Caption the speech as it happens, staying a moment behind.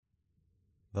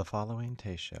The following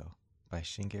Teisho by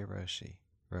Shinge Roshi,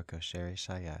 Roko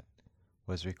Chayat,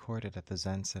 was recorded at the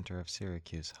Zen Center of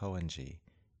Syracuse, Hoen-ji,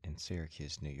 in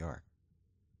Syracuse, New York.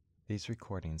 These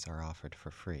recordings are offered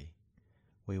for free.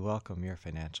 We welcome your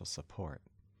financial support.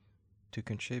 To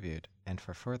contribute and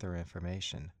for further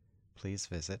information, please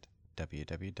visit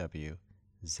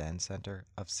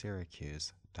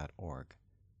www.zencenterofsyracuse.org.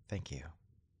 Thank you.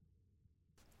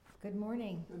 Good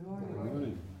morning. Good morning. Good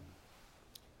morning.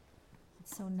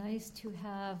 It's so nice to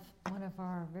have one of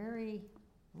our very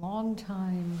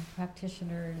long-time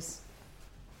practitioners,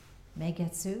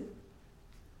 Meigetsu,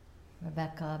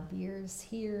 Rebecca Beers,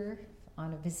 here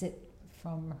on a visit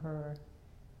from her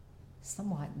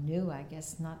somewhat new, I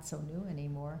guess not so new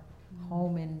anymore,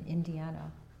 home in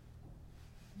Indiana.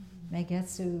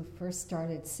 Meigetsu first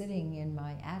started sitting in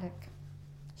my attic.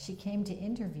 She came to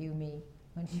interview me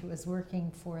when she was working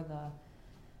for the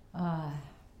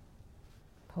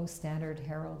Post-Standard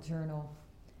Herald Journal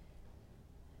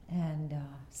and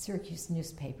Syracuse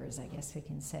newspapers, I guess we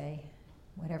can say,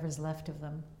 whatever's left of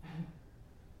them.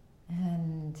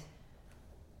 And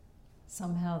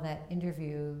somehow that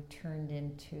interview turned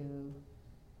into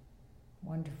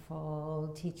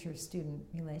wonderful teacher-student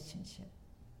relationship.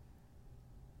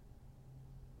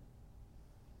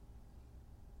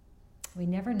 We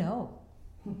never know.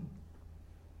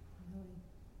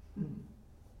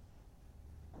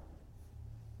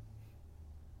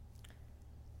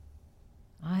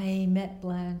 I met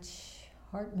Blanche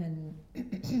Hartman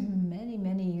many,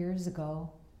 many years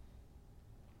ago.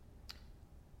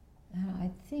 And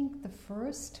I think the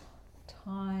first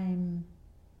time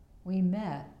we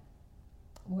met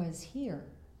was here.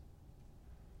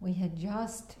 We had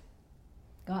just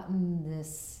gotten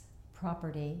this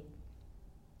property,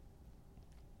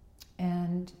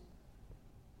 and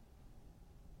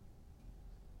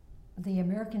the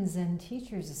American Zen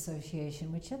Teachers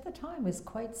Association, which at the time was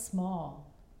quite small,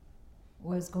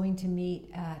 was going to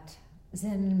meet at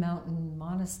Zen Mountain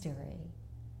Monastery.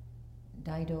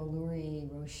 Daido Luri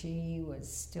Roshi was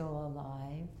still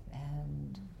alive,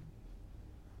 and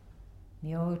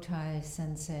Myotai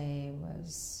Sensei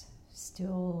was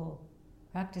still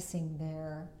practicing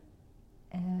there.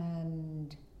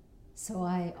 And so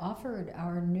I offered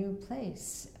our new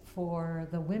place for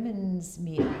the women's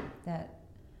meeting that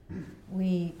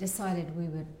we decided we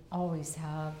would always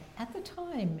have. At the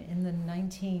time, in the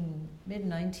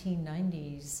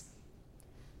mid-1990s,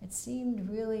 it seemed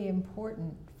really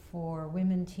important for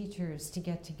women teachers to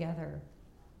get together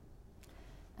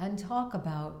and talk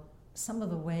about some of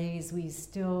the ways we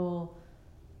still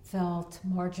felt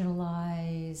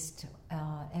marginalized,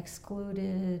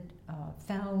 excluded,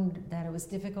 found that it was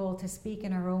difficult to speak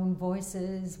in our own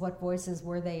voices. What voices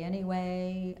were they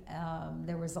anyway?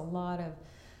 There was a lot of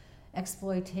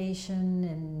exploitation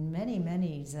in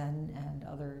many Zen and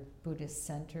other Buddhist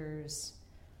centers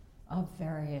of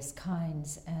various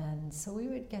kinds. And so we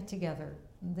would get together.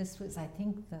 This was, I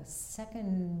think, the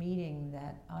second meeting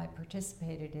that I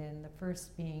participated in, the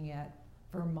first being at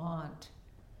Vermont,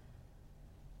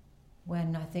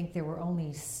 when I think there were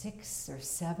only 6 or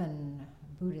 7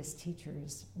 Buddhist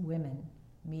teachers, women,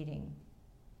 meeting.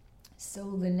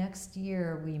 So the next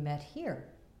year we met here.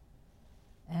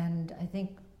 And I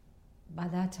think by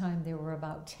that time there were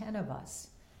about 10 of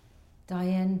us.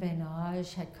 Diane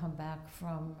Benage had come back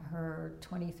from her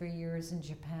 23 years in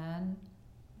Japan.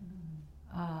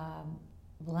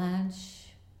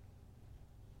 Blanche,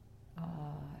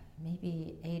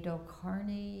 maybe Ado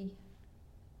Carney,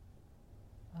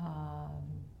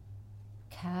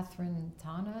 Catherine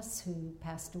Tanas, who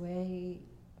passed away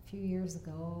a few years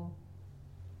ago.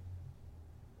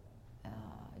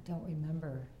 I don't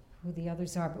remember who the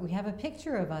others are, but we have a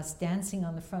picture of us dancing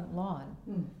on the front lawn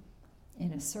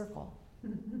in a circle,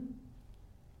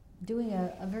 doing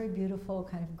a very beautiful,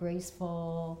 kind of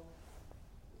graceful,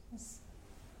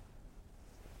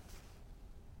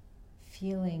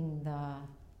 feeling the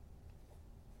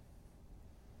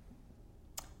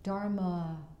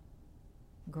Dharma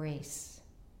grace.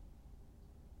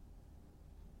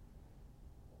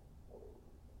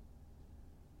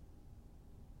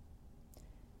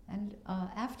 And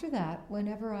after that,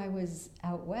 whenever I was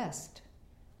out west,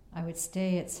 I would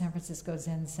stay at San Francisco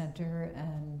Zen Center,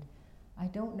 and I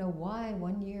don't know why.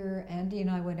 One year, Andy and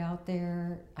I went out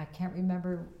there. I can't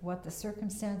remember what the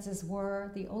circumstances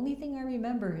were. The only thing I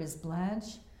remember is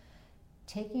Blanche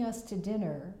taking us to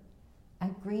dinner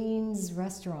at Green's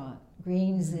restaurant.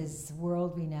 Green's is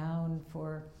world-renowned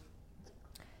for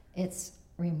its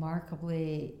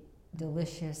remarkably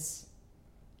delicious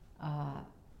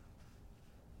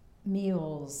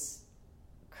meals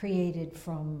created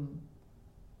from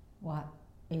what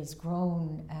is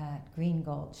grown at Green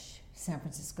Gulch, San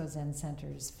Francisco Zen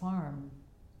Center's farm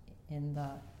in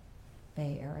the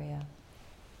Bay Area.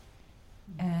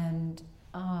 And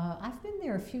I've been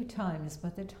there a few times,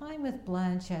 but the time with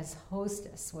Blanche as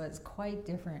hostess was quite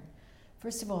different.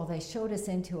 First of all, they showed us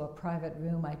into a private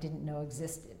room I didn't know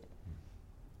existed.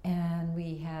 And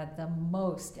we had the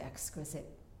most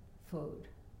exquisite food.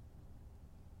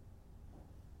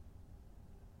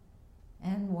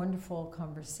 And wonderful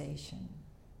conversation.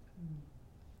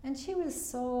 And she was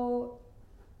so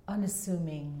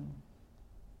unassuming.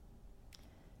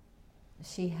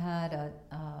 She had a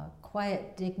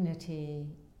quiet dignity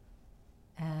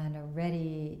and a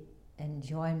ready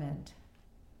enjoyment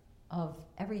of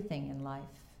everything in life.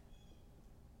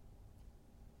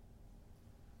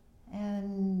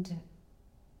 And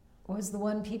was the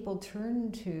one people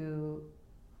turned to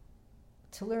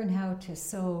learn how to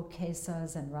sew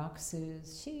kesas and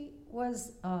raksus. She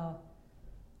was a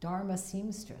Dharma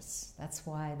seamstress. That's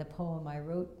why the poem I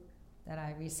wrote that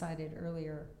I recited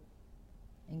earlier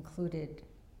included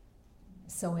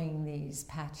sewing these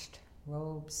patched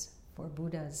robes for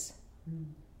Buddhas.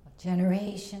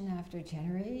 Generation after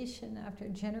generation after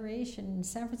generation.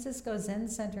 San Francisco Zen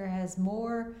Center has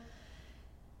more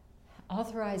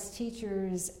authorized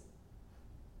teachers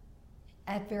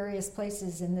at various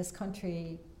places in this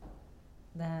country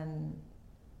than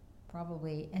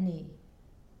probably any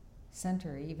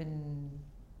center, even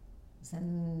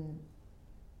Zen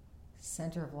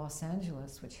Center of Los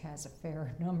Angeles, which has a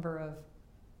fair number of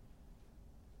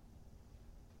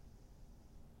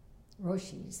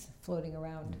Roshis floating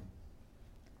around.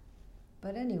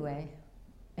 But anyway,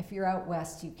 if you're out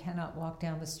west, you cannot walk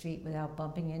down the street without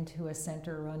bumping into a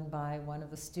center run by one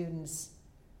of the students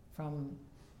from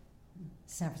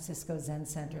San Francisco Zen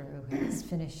Center who has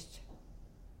finished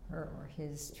her or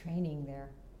his training there.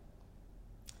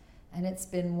 And it's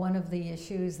been one of the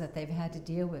issues that they've had to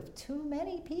deal with. Too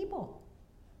many people.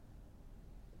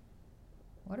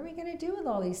 What are we going to do with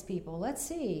all these people? Let's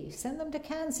see. Send them to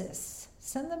Kansas.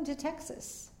 Send them to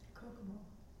Texas.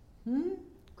 Kokomo.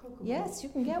 Kokomo. Yes, you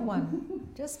can get one.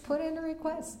 Just put in a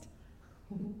request.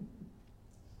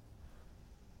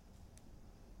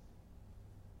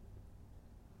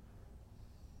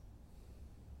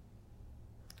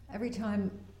 Every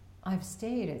time I've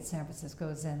stayed at San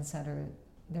Francisco Zen Center,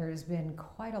 there's been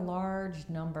quite a large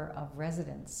number of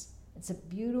residents. It's a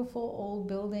beautiful old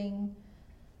building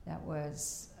that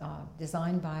was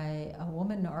designed by a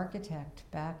woman architect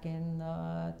back in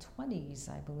the 20s,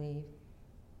 I believe,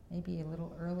 maybe a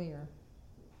little earlier,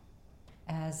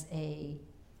 as a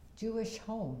Jewish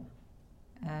home.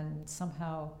 And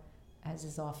somehow, as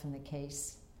is often the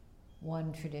case,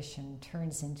 one tradition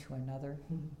turns into another.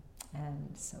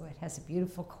 And so it has a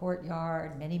beautiful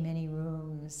courtyard, many, many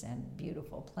rooms, and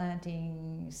beautiful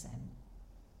plantings, and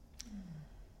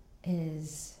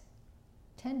is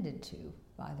tended to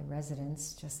by the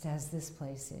residents, just as this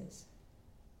place is.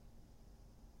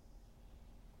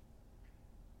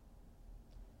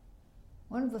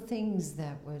 One of the things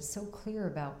that was so clear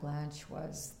about Blanche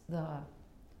was the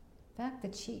fact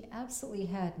that she absolutely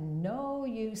had no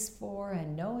use for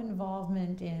and no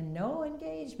involvement in, no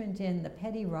engagement in the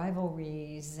petty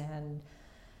rivalries and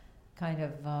kind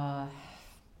of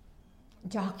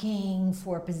jockeying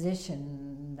for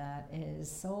position that is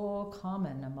so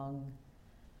common among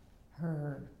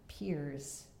her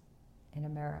peers in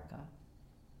America.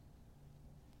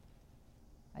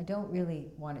 I don't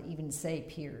really want to even say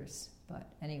peers, but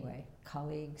anyway,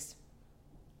 colleagues.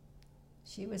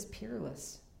 She was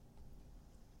peerless.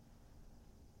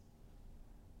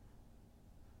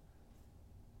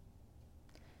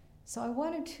 So I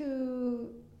wanted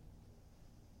to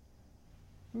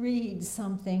read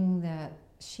something that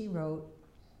she wrote.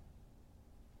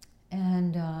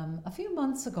 And a few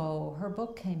months ago, her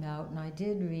book came out, and I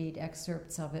did read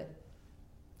excerpts of it,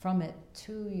 from it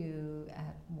to you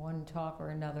at one talk or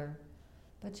another.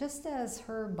 But just as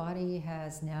her body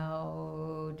has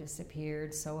now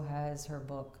disappeared, so has her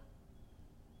book.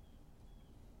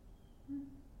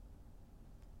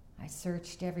 I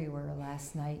searched everywhere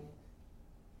last night.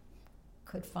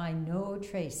 Could find no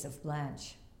trace of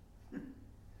Blanche.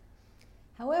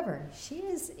 However, she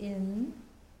is in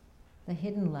The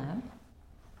Hidden Lamp,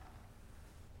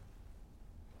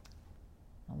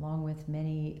 along with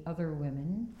many other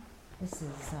women. This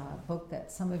is a book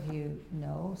that some of you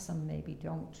know, some maybe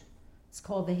don't. It's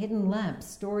called The Hidden Lamp,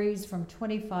 Stories from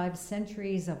 25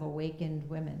 Centuries of Awakened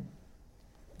Women.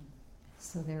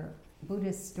 So they're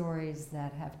Buddhist stories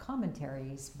that have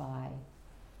commentaries by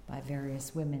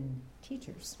various women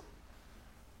teachers.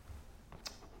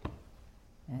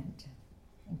 And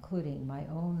including my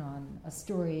own on a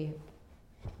story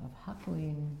of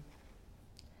Hakuin.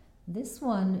 This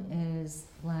one is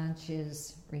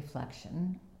Blanche's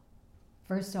reflection.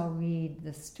 First, I'll read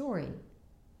the story.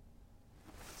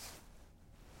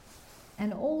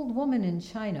 An old woman in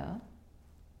China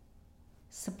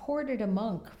supported a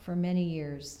monk for many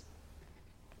years.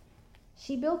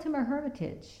 She built him a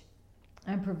hermitage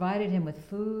and provided him with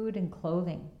food and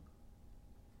clothing.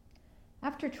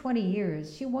 After 20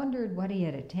 years, she wondered what he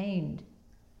had attained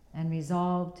and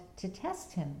resolved to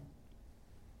test him.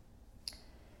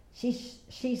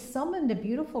 She summoned a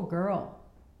beautiful girl.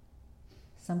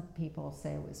 Some people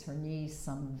say it was her niece,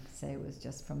 some say it was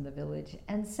just from the village,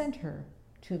 and sent her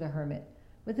to the hermit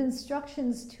with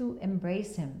instructions to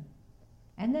embrace him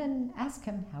and then ask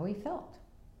him how he felt.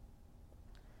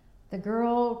 The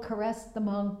girl caressed the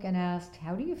monk and asked,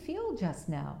 "How do you feel just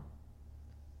now?"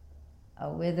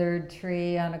 "A withered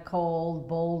tree on a cold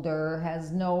boulder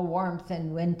has no warmth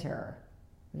in winter,"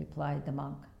 replied the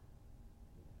monk.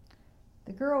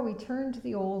 The girl returned to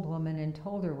the old woman and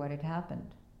told her what had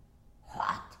happened.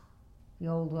 "What?" the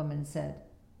old woman said.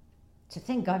 "To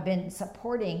think I've been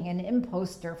supporting an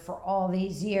impostor for all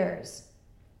these years."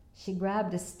 She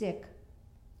grabbed a stick,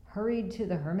 hurried to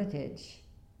the hermitage,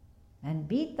 and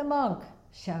beat the monk,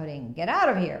 shouting, "Get out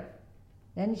of here!"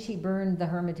 Then she burned the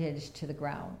hermitage to the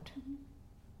ground.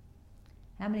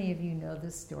 How many of you know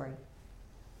this story?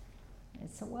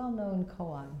 It's a well-known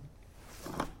koan.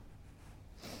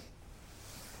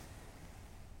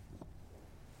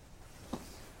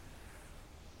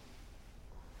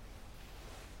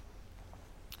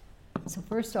 So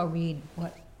first I'll read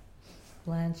what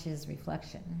Blanche's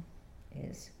reflection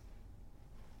is.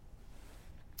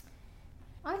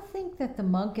 I think that the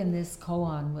monk in this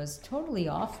koan was totally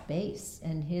off base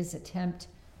in his attempt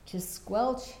to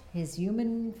squelch his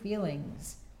human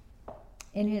feelings,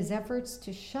 in his efforts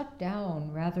to shut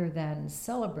down rather than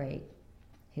celebrate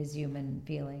his human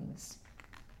feelings.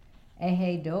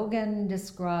 Ehe Dogen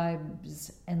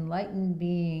describes enlightened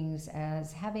beings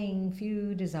as having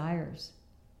few desires.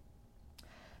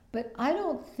 But I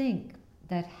don't think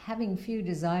that having few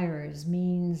desires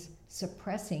means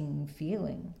suppressing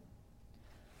feeling.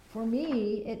 For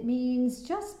me, it means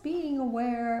just being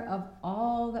aware of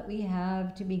all that we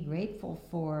have to be grateful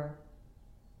for,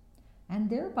 and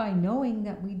thereby knowing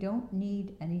that we don't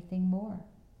need anything more.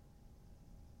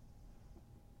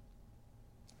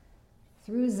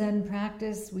 Through Zen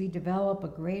practice, we develop a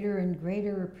greater and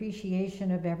greater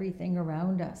appreciation of everything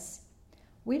around us.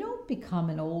 We don't become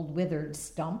an old withered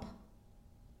stump.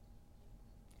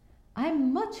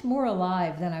 I'm much more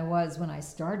alive than I was when I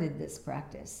started this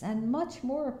practice, and much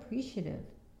more appreciative.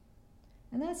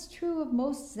 And that's true of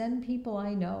most Zen people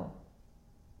I know.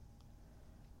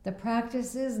 The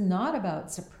practice is not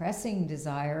about suppressing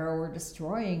desire or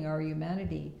destroying our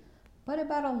humanity, but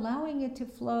about allowing it to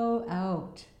flow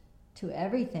out to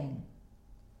everything,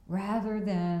 rather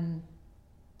than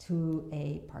to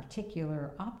a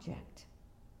particular object.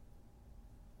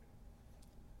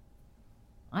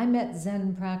 I met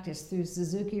Zen practice through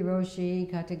Suzuki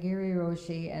Roshi, Katagiri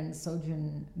Roshi, and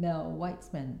Sojun Mel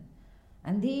Weitzman.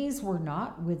 And these were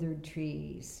not withered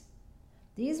trees.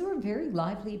 These were very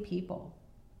lively people.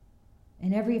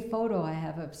 In every photo I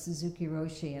have of Suzuki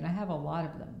Roshi, and I have a lot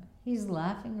of them, he's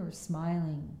laughing or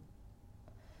smiling.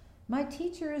 My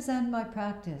teachers and my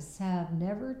practice have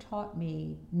never taught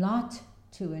me not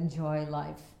to enjoy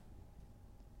life.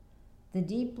 The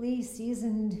deeply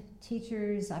seasoned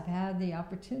teachers I've had the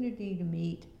opportunity to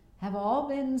meet have all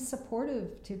been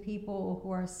supportive to people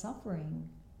who are suffering,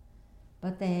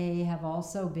 but they have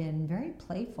also been very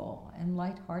playful and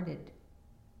lighthearted.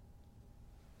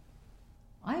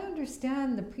 I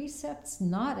understand the precepts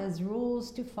not as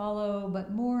rules to follow,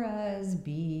 but more as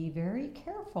be very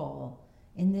careful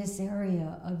in this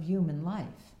area of human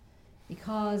life,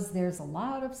 because there's a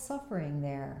lot of suffering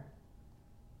there.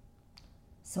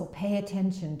 So pay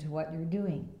attention to what you're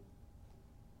doing.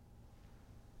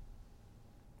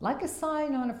 Like a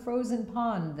sign on a frozen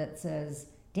pond that says,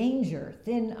 "Danger,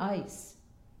 thin ice,"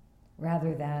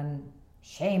 rather than,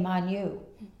 "Shame on you."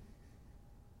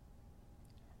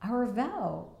 Our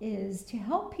vow is to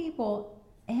help people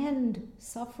end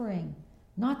suffering,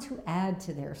 not to add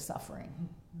to their suffering.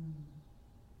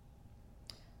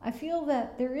 I feel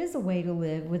that there is a way to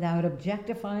live without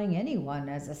objectifying anyone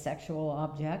as a sexual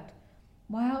object,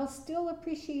 while still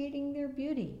appreciating their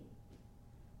beauty.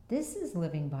 This is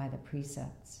living by the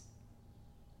precepts.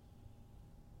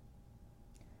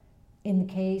 In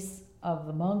the case of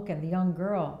the monk and the young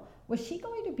girl, was she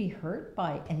going to be hurt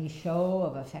by any show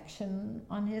of affection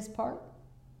on his part?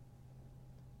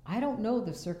 I don't know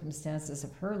the circumstances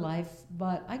of her life,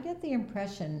 but I get the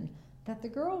impression that the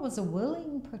girl was a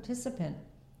willing participant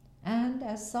and,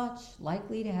 as such,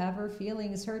 likely to have her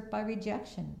feelings hurt by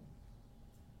rejection.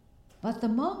 But the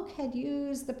monk had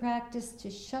used the practice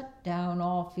to shut down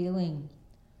all feeling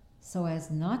so as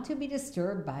not to be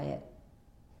disturbed by it.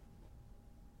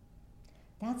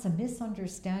 That's a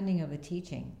misunderstanding of the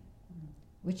teaching,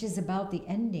 which is about the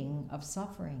ending of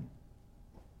suffering.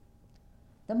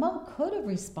 The monk could have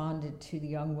responded to the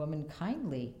young woman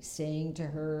kindly, saying to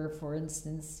her, for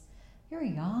instance, "You're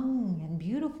young and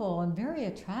beautiful and very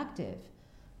attractive,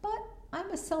 but I'm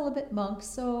a celibate monk,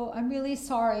 so I'm really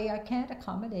sorry I can't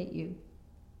accommodate you."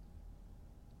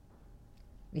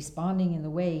 Responding in the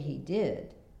way he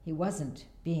did, he wasn't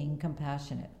being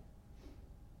compassionate.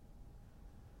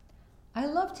 I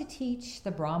love to teach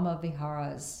the Brahma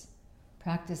Viharas,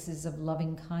 practices of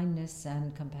loving kindness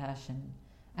and compassion,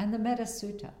 and the Metta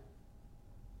Sutta.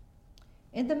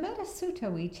 In the Metta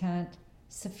Sutta, we chant,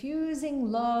 "Suffusing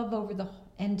love over the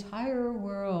entire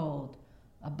world,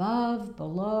 above,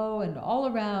 below, and all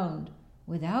around,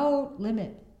 without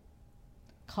limit,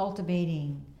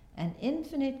 cultivating an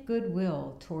infinite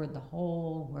goodwill toward the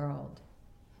whole world."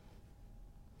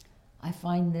 I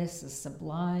find this a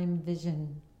sublime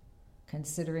vision,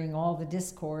 considering all the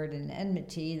discord and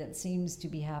enmity that seems to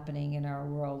be happening in our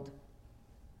world.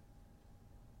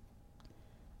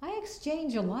 I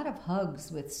exchange a lot of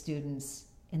hugs with students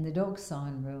in the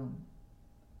Doksan room.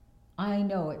 I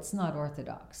know it's not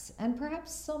orthodox, and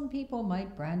perhaps some people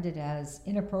might brand it as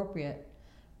inappropriate,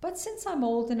 but since I'm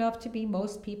old enough to be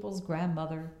most people's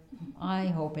grandmother, I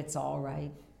hope it's all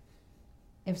right.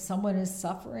 If someone is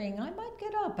suffering, I might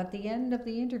get up at the end of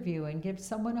the interview and give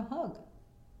someone a hug.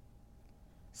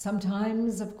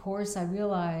 Sometimes, of course, I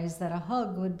realize that a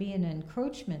hug would be an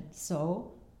encroachment,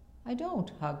 so I don't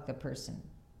hug the person.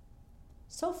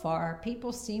 So far,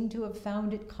 people seem to have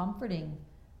found it comforting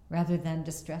rather than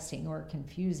distressing or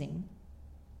confusing.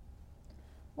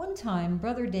 One time,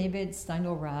 Brother David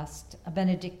Steindl-Rast, a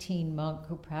Benedictine monk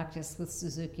who practiced with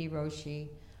Suzuki Roshi,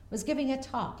 was giving a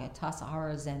talk at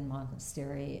Tassajara Zen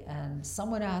Monastery, and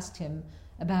someone asked him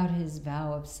about his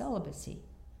vow of celibacy.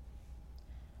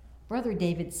 Brother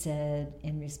David said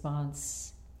in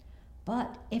response,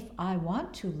 "But if I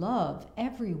want to love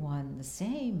everyone the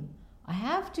same, I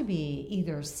have to be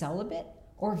either celibate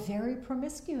or very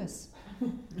promiscuous."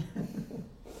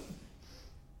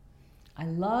 I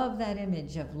love that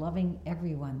image of loving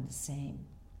everyone the same.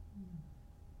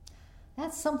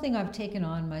 That's something I've taken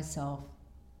on myself.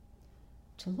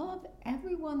 To love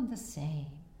everyone the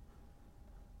same.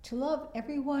 To love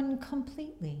everyone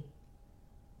completely.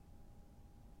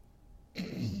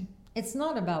 It's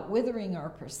not about withering our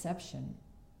perception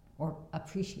or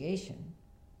appreciation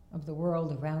of the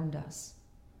world around us.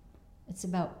 It's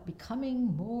about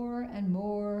becoming more and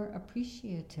more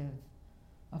appreciative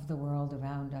of the world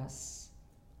around us,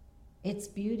 its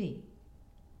beauty,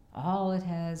 all it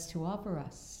has to offer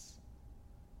us,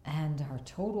 and our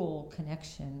total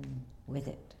connection with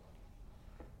it.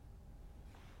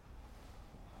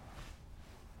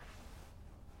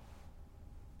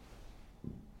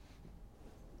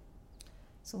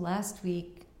 So last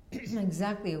week,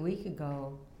 exactly a week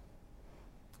ago,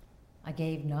 I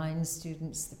gave 9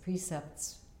 students the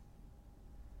precepts.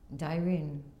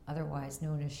 Dairin, otherwise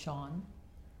known as Sean,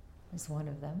 is one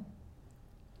of them.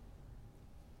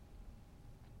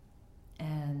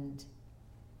 And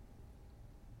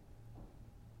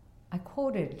I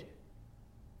quoted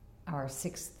our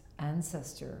 6th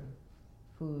ancestor,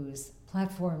 whose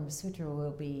platform sutra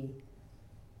we'll be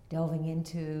delving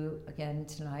into again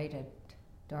tonight at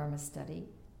Dharma study.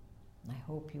 I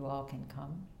hope you all can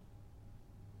come.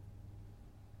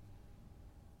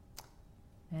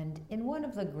 And in one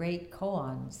of the great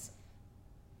koans,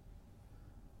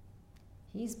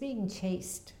 he's being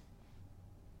chased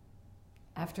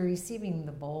after receiving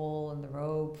the bowl and the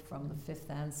robe from the 5th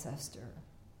ancestor,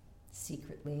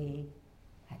 secretly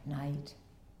at night,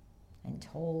 and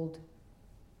told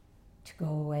to go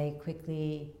away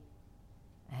quickly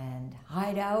and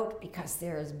hide out because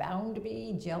there is bound to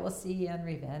be jealousy and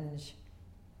revenge.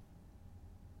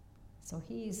 So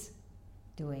he's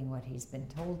doing what he's been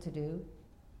told to do.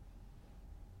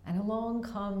 And along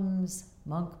comes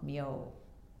Monk Myo,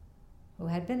 who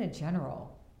had been a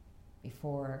general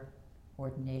before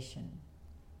ordination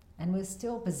and was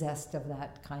still possessed of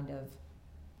that kind of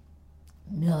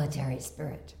military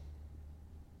spirit.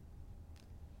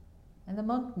 And the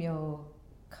Monk Myo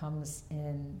comes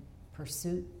in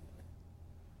pursuit.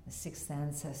 The 6th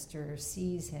ancestor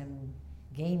sees him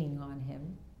gaining on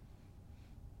him.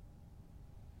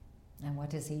 And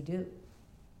what does he do?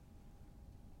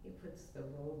 He puts the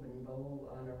robe and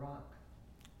bowl on a rock.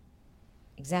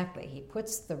 Exactly. He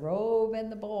puts the robe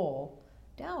and the bowl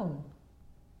down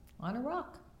on a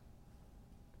rock.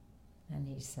 And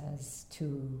he says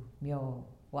to Myo,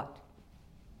 what?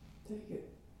 Take it.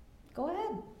 Go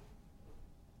ahead.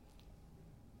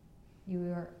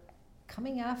 You are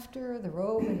coming after the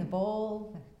robe and the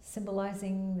bowl,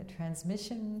 symbolizing the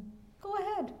transmission. Go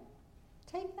ahead.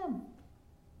 Take them.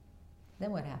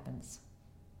 Then what happens?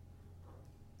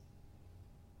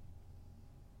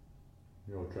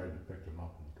 Mule tried to pick them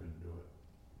up and couldn't do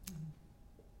it.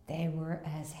 They were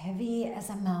as heavy as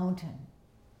a mountain.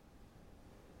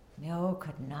 Myo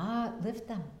could not lift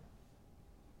them.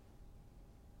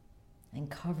 And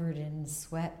covered in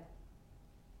sweat,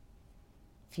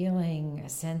 feeling a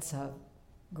sense of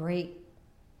great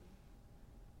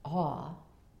awe,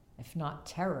 if not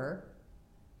terror,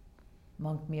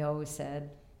 Monk Myo said,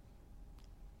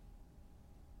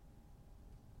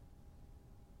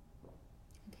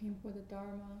 I came for the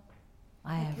Dharma.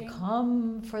 I have Okay.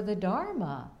 come for the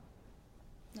Dharma,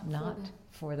 not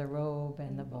for for the robe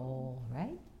and the bowl,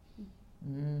 right?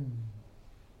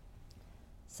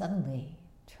 Suddenly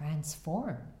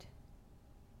transformed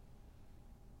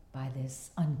by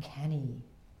this uncanny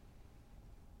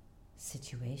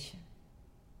situation.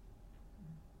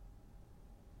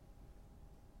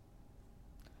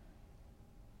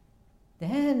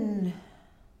 Then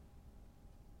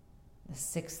the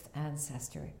sixth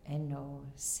ancestor, Enno,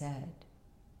 said,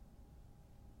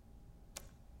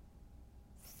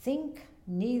 think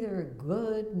neither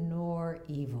good nor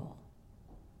evil.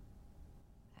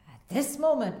 At this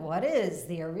moment, what is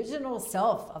the original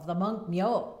self of the monk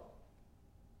Myo?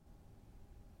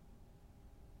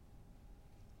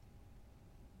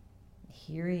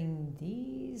 Hearing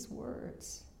these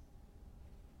words,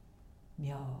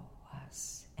 Myo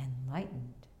was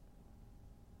enlightened.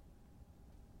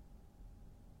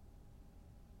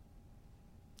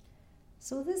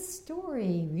 So this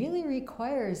story really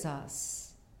requires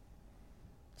us,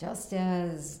 just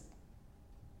as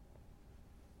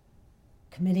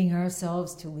committing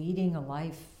ourselves to leading a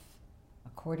life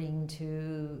according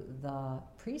to the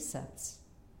precepts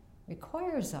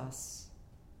requires us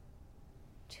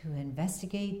to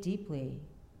investigate deeply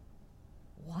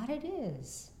what it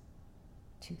is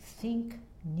to think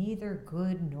neither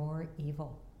good nor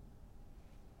evil.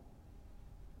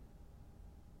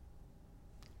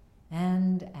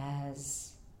 And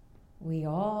as we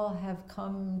all have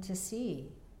come to see,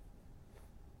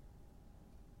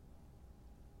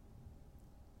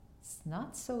 it's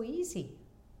not so easy.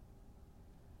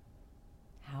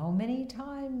 How many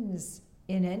times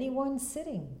in any one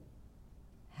sitting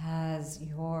has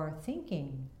your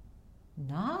thinking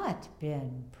not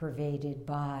been pervaded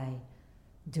by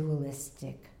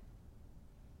dualistic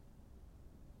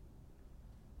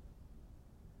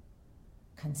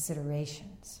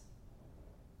considerations?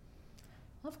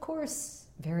 Of course,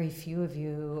 very few of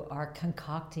you are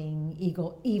concocting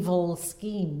evil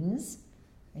schemes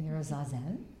in your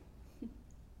zazen.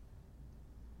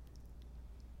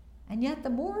 And yet the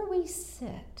more we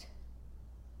sit,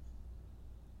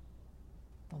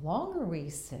 the longer we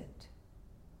sit,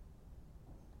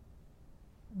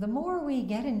 the more we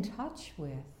get in touch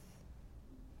with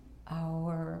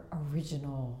our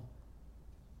original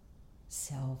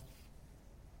self,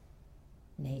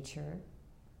 nature.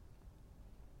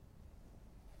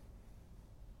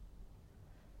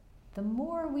 The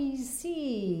more we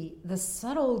see the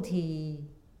subtlety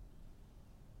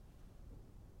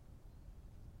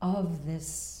of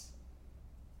this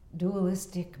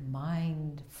dualistic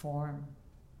mind form.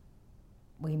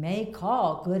 We may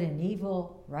call good and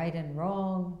evil, right and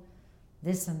wrong,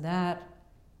 this and that.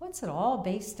 What's it all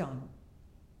based on?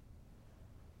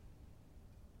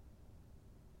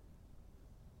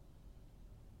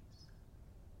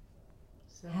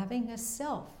 Having a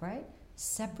self, right?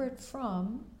 Separate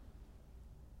from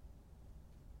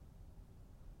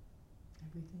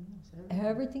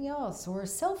everything else, or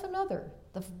self and other.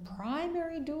 The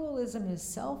primary dualism is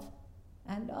self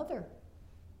and other.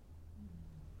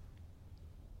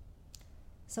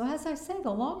 So as I say,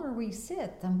 the longer we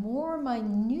sit, the more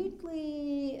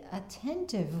minutely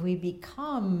attentive we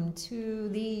become to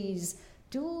these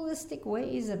dualistic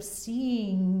ways of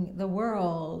seeing the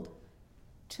world,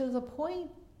 to the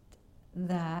point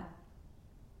that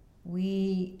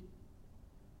we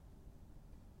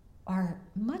are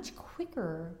much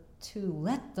quicker to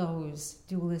let those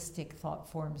dualistic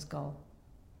thought forms go.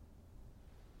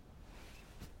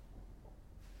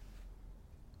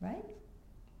 Right?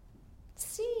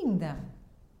 Seeing them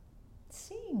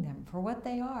for what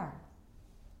they are,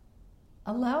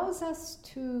 allows us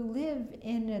to live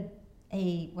in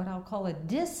what I'll call a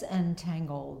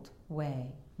disentangled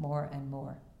way more and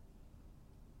more.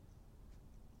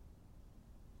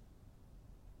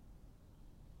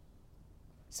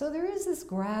 So there is this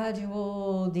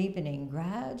gradual deepening,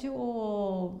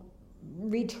 gradual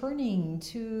returning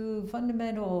to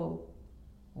fundamental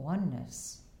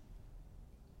oneness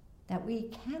that we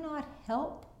cannot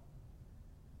help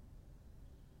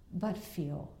but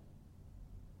feel.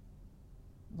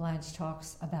 Blanche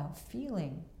talks about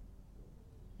feeling.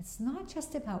 It's not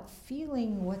just about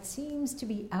feeling what seems to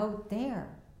be out there.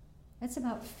 It's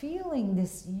about feeling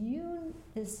this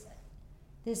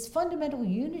fundamental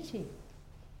unity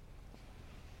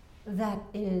that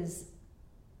is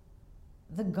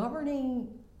the governing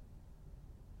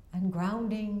and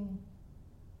grounding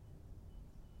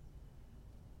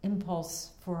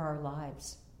impulse for our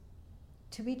lives.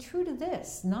 To be true to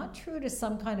this, not true to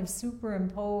some kind of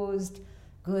superimposed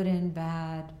good and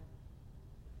bad,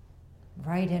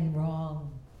 right and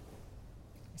wrong,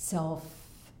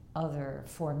 self-other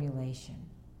formulation.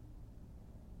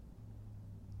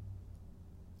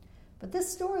 But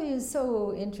this story is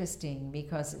so interesting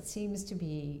because it seems to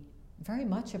be very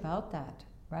much about that,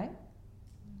 right?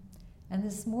 And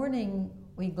this morning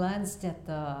we glanced at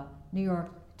the New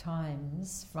York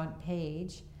Times front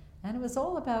page, and it was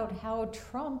all about how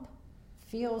Trump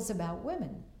feels about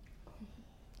women.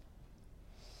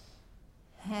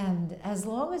 And as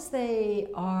long as they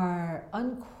are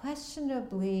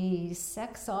unquestionably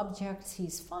sex objects,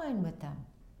 he's fine with them.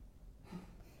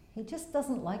 He just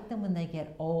doesn't like them when they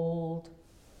get old,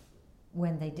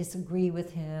 when they disagree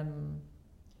with him,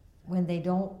 when they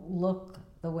don't look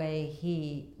the way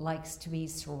he likes to be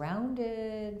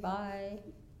surrounded by.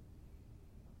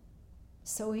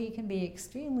 So he can be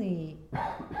extremely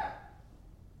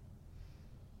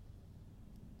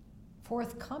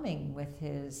forthcoming with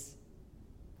his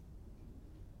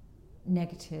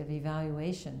negative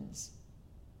evaluations.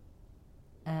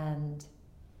 And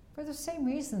for the same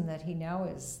reason that he now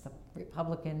is the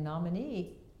Republican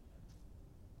nominee,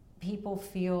 people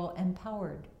feel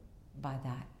empowered by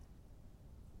that.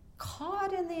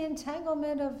 Caught in the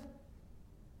entanglement of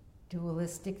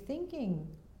dualistic thinking.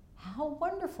 How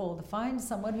wonderful to find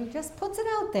someone who just puts it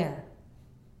out there.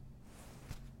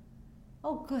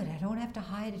 Oh, good, I don't have to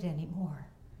hide it anymore.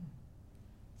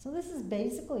 So this is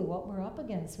basically what we're up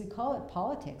against. We call it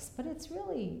politics, but it's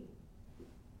really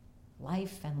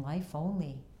life and life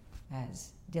only,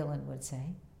 as Dylan would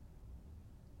say.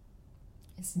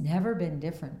 It's never been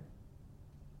different.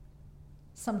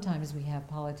 Sometimes we have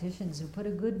politicians who put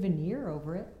a good veneer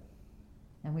over it,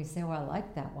 and we say, well, I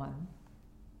like that one.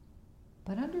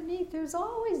 But underneath, there's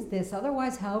always this.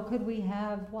 Otherwise, how could we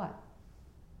have what?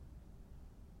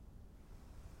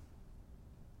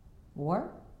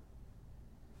 War?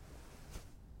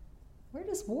 Where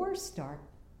does war start?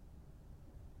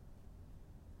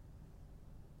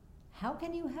 How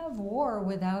can you have war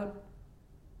without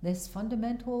this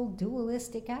fundamental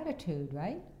dualistic attitude,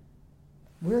 right?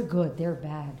 We're good, they're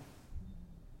bad.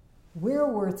 We're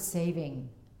worth saving,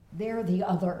 they're the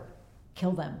other.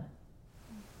 Kill them.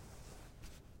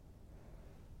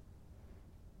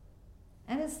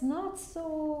 And it's not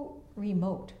so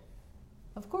remote.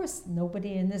 Of course,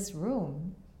 nobody in this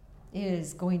room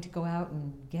is going to go out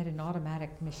and get an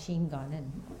automatic machine gun and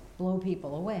blow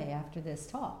people away after this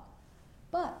talk.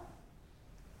 But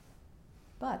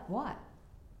what?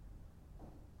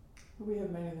 We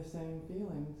have many of the same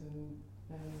feelings and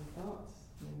thoughts.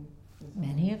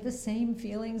 Many of the same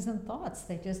feelings and thoughts.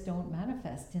 They just don't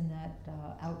manifest in that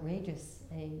outrageous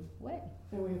a way.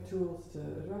 And we have tools to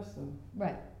address them.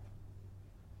 Right.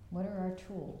 What are our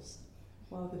tools?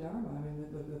 Well, the Dharma, I mean,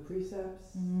 the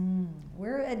precepts.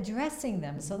 We're addressing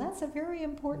them. So that's a very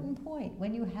important point.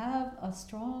 When you have a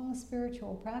strong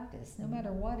spiritual practice, no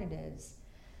matter what it is,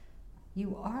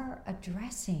 you are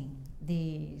addressing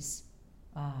these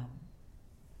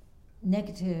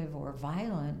negative or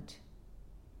violent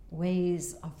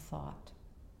ways of thought.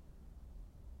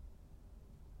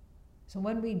 So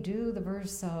when we do the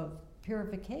verse of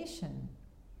purification,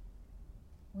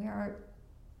 we are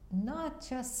not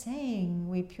just saying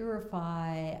we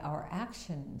purify our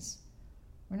actions.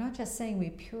 We're not just saying we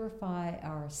purify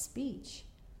our speech.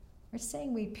 We're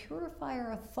saying we purify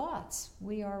our thoughts.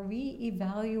 We are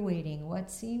re-evaluating what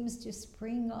seems to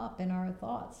spring up in our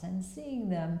thoughts and seeing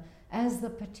them as the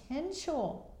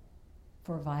potential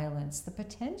for violence, the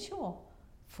potential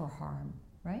for harm,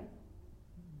 right?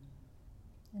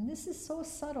 And this is so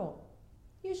subtle.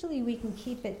 Usually we can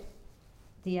keep it,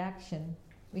 the action,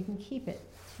 we can keep it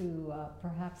to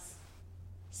perhaps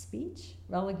speech,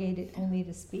 relegate it only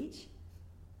to speech,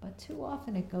 but too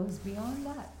often it goes beyond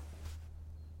that.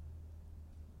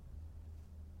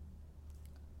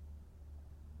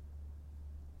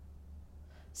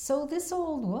 So this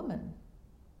old woman,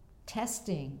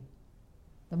 testing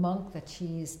the monk that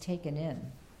she's taken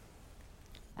in,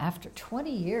 after 20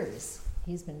 years,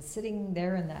 he's been sitting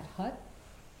there in that hut,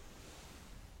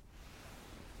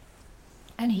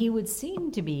 and he would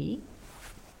seem to be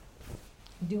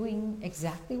doing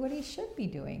exactly what he should be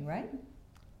doing, right?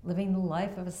 Living the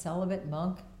life of a celibate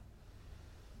monk,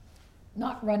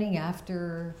 not running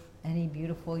after any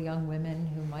beautiful young women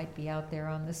who might be out there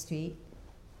on the street,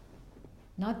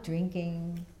 not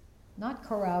drinking, not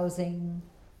carousing,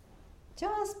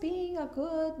 just being a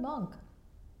good monk.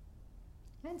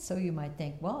 And so you might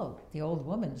think, well, the old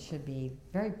woman should be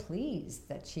very pleased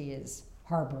that she is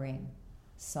harboring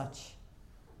such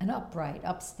an upright,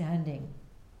 upstanding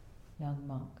young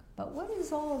monk. But what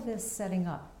is all of this setting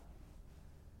up?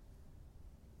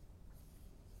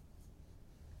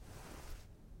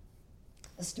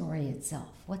 The story itself,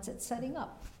 what's it setting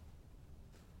up?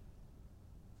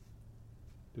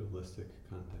 Dualistic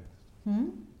context. Hmm?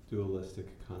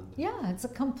 Dualistic context. Yeah, it's a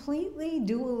completely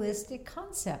dualistic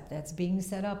concept that's being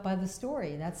set up by the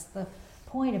story. That's the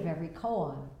point of every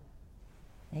koan.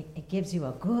 It gives you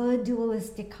a good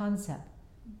dualistic concept.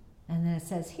 And then it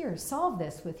says, here, solve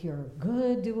this with your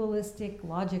good dualistic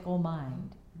logical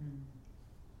mind.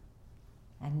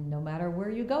 And no matter where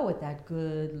you go with that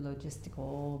good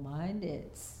logistical mind,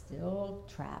 it's still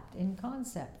trapped in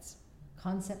concepts.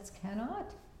 Concepts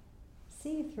cannot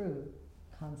see through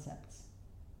concepts.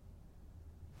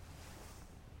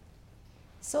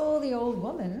 So the old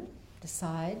woman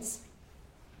decides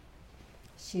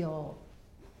she'll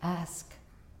ask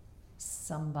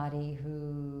somebody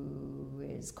who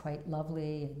is quite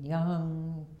lovely and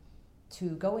young to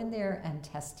go in there and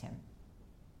test him.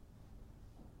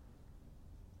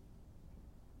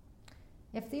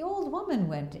 If the old woman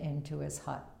went into his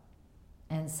hut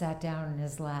and sat down in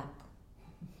his lap,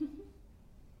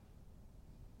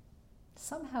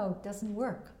 somehow it doesn't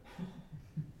work.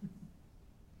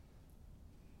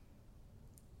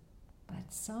 But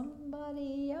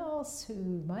somebody else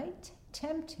who might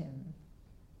tempt him,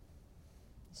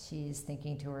 she's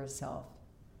thinking to herself,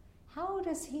 how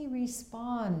does he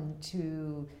respond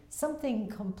to something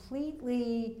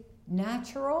completely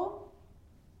natural?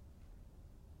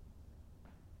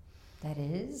 That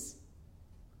is,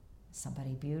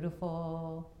 somebody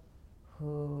beautiful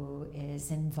who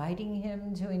is inviting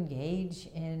him to engage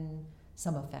in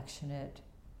some affectionate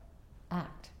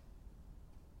act.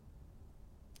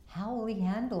 How will he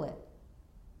handle it?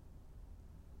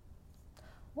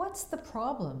 What's the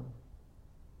problem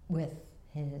with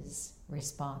his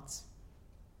response?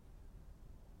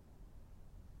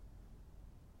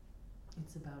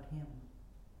 It's about him.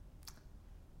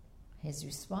 His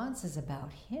response is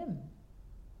about him.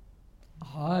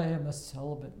 I am a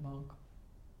celibate monk.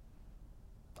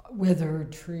 A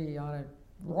withered tree on a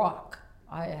rock.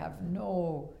 I have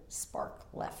no spark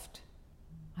left.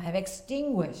 I have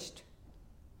extinguished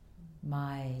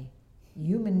my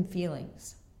human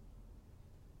feelings.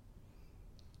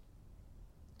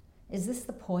 Is this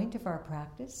the point of our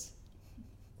practice?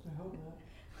 I hope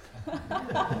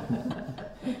not.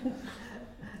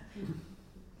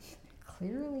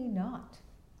 Clearly not.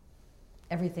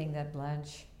 Everything that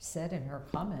Blanche said in her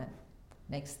comment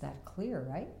makes that clear,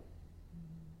 right?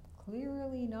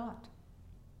 Clearly not.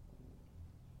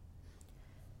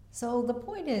 So the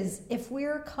point is, if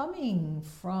we're coming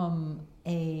from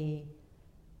a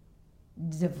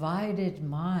divided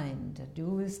mind, a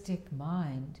dualistic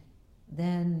mind,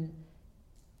 then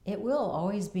it will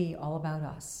always be all about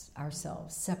us,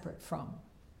 ourselves, separate from.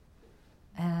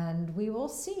 And we will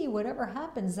see whatever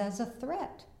happens as a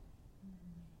threat.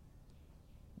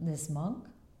 This monk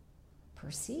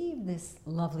perceived this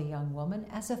lovely young woman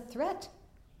as a threat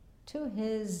to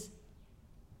his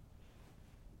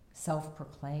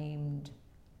self-proclaimed,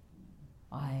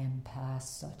 I am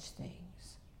past such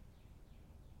things.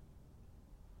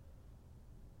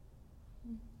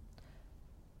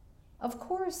 Of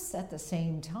course, at the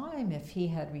same time, if he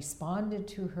had responded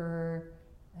to her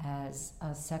as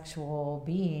a sexual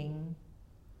being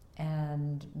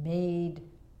and made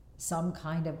some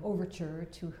kind of overture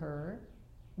to her,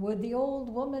 would the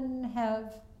old woman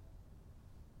have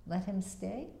let him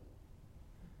stay?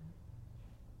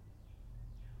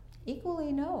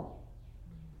 Equally, no.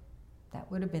 That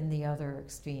would have been the other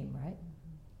extreme, right?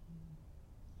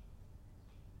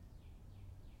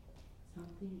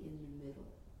 Something in the middle.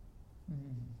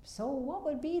 So what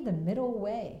would be the middle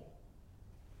way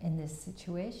in this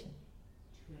situation?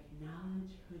 To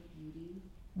acknowledge her beauty,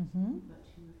 but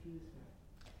to refuse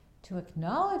her. To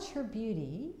acknowledge her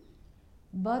beauty,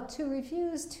 but to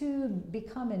refuse to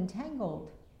become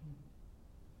entangled.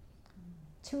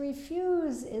 To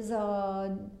refuse is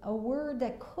a word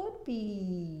that could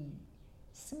be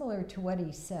similar to what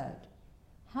he said.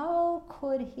 How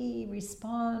could he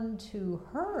respond to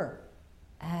her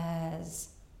as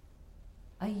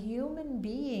a human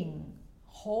being,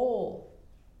 whole,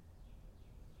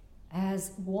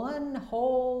 as one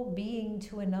whole being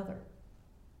to another,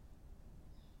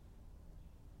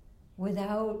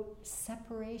 without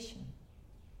separation,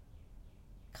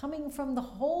 coming from the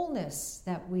wholeness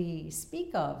that we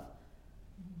speak of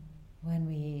when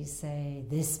we say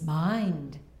this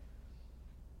mind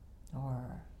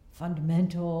or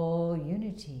fundamental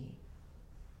unity?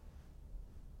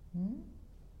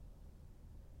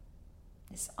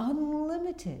 This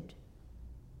unlimited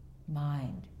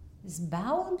mind, this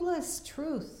boundless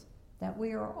truth that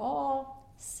we are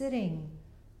all sitting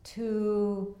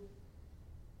to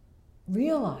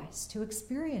realize, to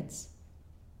experience.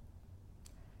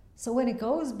 So when it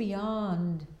goes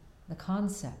beyond the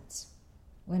concepts,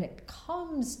 when it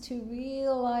comes to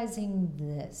realizing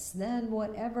this, then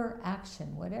whatever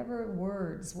action, whatever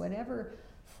words, whatever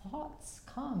thoughts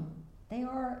come, they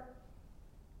are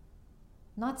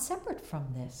not separate from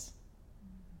this.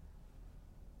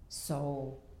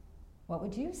 So, what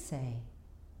would you say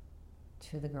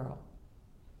to the girl?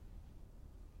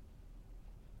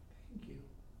 Thank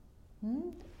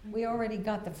you. We already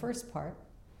got the first part.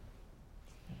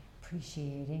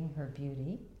 Appreciating her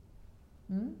beauty.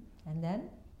 And then?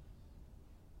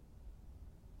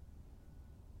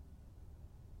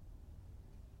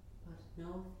 But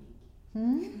no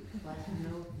thank you. But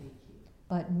no thank you.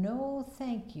 But no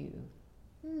thank you.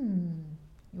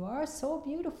 You are so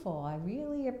beautiful. I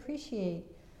really appreciate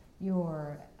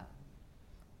your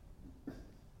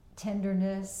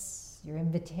tenderness, your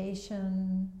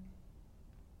invitation.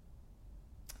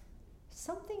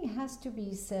 Something has to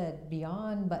be said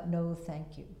beyond but no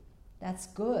thank you. That's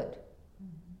good.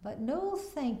 But no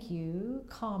thank you,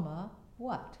 comma,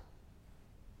 what?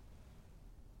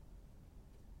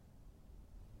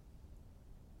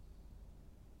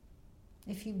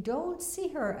 If you don't see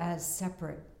her as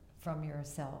separate from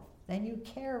yourself, then you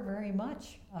care very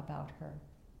much about her,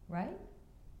 right?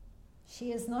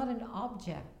 She is not an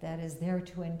object that is there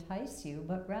to entice you,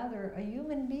 but rather a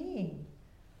human being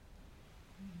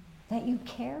that you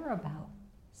care about.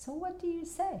 So what do you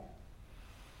say?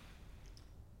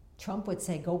 Trump would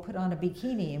say, go put on a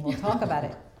bikini and we'll talk about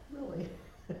it. Really?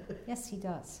 Yes, he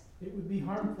does. It would be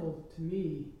harmful to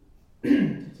me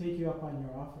to take you up on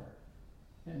your offer.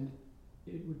 And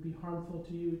it would be harmful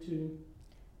to you to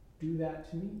do that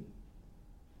to me.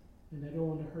 And I don't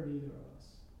want to hurt either of us.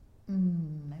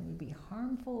 It would be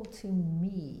harmful to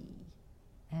me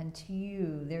and to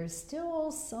you. There's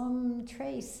still some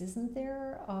trace, isn't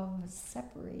there, of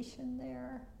separation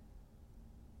there?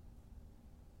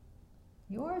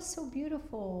 You are so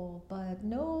beautiful, but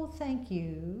no thank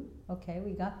you. Okay,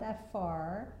 we got that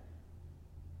far.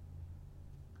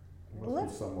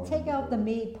 Let's take out the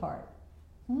me part.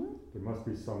 There must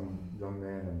be some young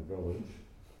man in the village.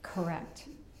 Correct.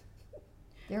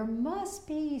 There must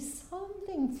be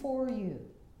something for you,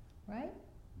 right?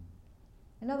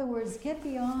 In other words, get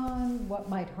beyond what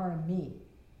might harm me.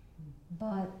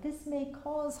 But this may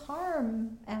cause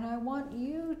harm, and I want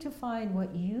you to find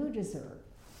what you deserve.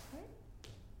 Right?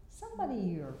 Somebody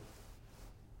you're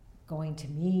going to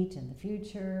meet in the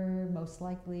future, most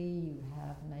likely you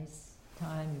have a nice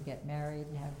time, you get married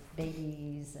and have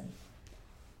babies, and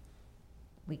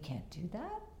we can't do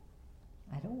that.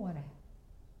 I don't want to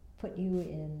put you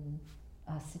in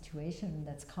a situation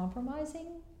that's compromising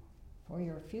for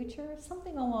your future,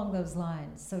 something along those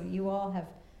lines. So you all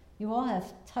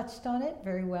have touched on it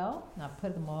very well. Now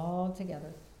put them all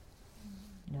together.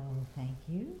 No, thank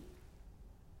you.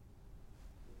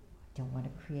 Don't want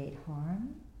to create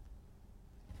harm.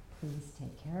 Please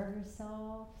take care of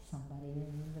yourself. Somebody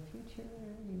in the future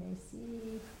you may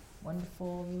see.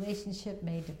 Wonderful relationship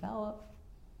may develop.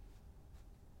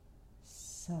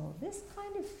 So this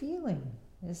kind of feeling,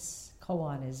 this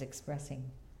koan is expressing,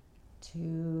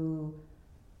 to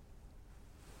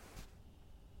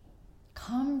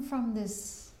come from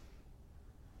this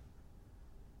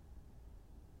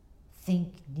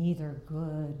think neither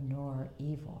good nor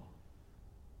evil.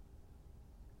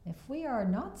 If we are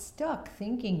not stuck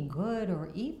thinking good or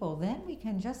evil, then we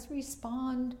can just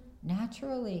respond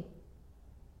naturally,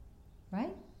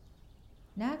 right?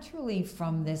 Naturally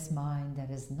from this mind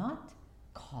that is not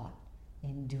caught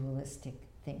in dualistic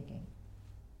thinking.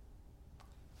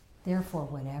 Therefore,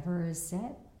 whatever is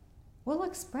said, we'll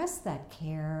express that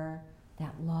care,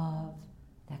 that love,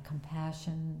 that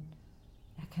compassion,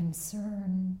 that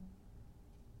concern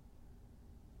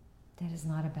that is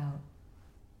not about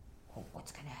oh,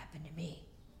 what's going to happen to me?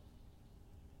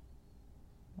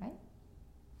 Right?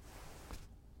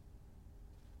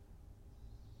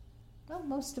 Well,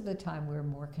 most of the time we're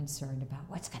more concerned about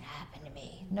what's going to happen to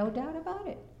me. No doubt about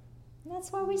it. And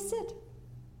that's why we sit.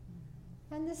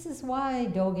 And this is why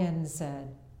Dogen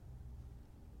said,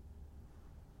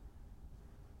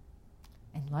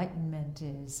 enlightenment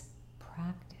is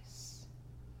practice.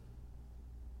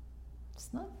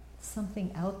 It's not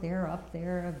something out there, up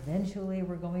there, eventually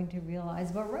we're going to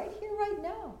realize, but right here, right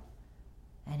now.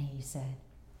 And he said,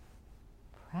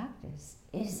 practice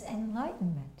is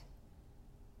enlightenment.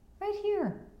 Right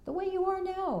here, the way you are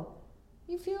now.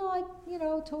 You feel like,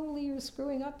 totally you're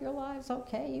screwing up your lives.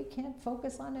 Okay, you can't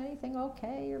focus on anything.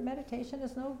 Okay, your meditation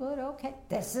is no good. Okay,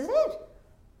 this is it.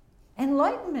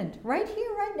 Enlightenment, right here,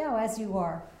 right now, as you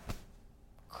are.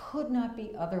 Could not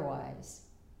be otherwise.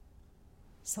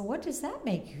 So what does that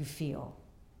make you feel?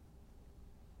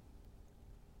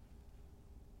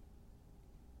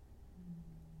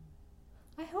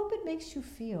 I hope it makes you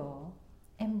feel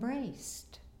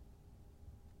embraced.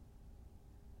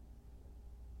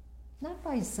 Not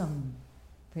by some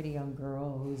pretty young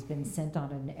girl who's been sent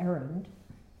on an errand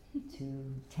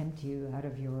to tempt you out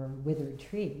of your withered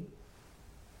tree,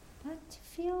 but to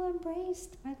feel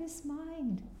embraced by this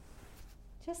mind.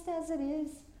 Just as it is,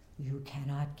 you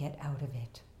cannot get out of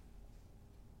it.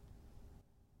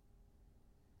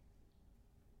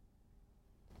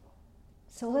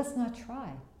 So let's not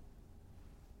try.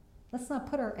 Let's not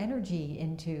put our energy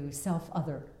into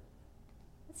self-other.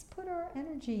 Let's put our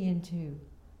energy into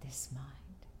this mind.